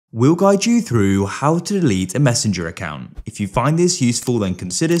We'll guide you through how to delete a Messenger account. If you find this useful, then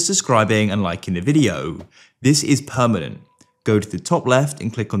consider subscribing and liking the video. This is permanent. Go to the top left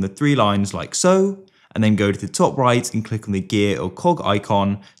and click on the three lines like so, and then go to the top right and click on the gear or cog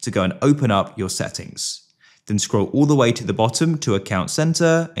icon to go and open up your settings. Then scroll all the way to the bottom to Account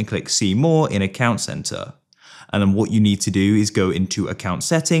Center and click See More in Account Center. And then what you need to do is go into Account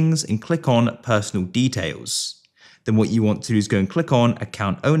Settings and click on Personal Details. Then what you want to do is go and click on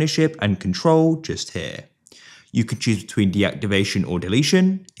Account Ownership and Control just here. You can choose between deactivation or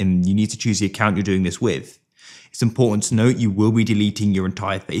deletion, and you need to choose the account you're doing this with. It's important to note you will be deleting your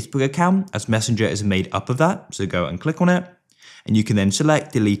entire Facebook account as Messenger is made up of that, so go and click on it, and you can then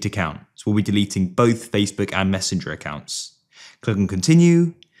select Delete Account. So we'll be deleting both Facebook and Messenger accounts. Click on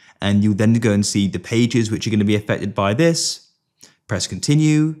Continue, and you'll then go and see the pages which are going to be affected by this. Press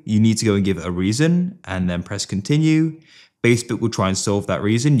continue, you need to go and give it a reason, and then press continue. Facebook will try and solve that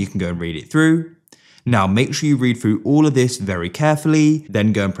reason, you can go and read it through. Now make sure you read through all of this very carefully,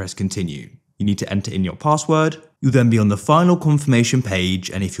 then go and press continue. You need to enter in your password. You'll then be on the final confirmation page,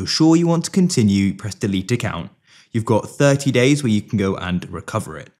 and if you're sure you want to continue, press delete account. You've got 30 days where you can go and recover it.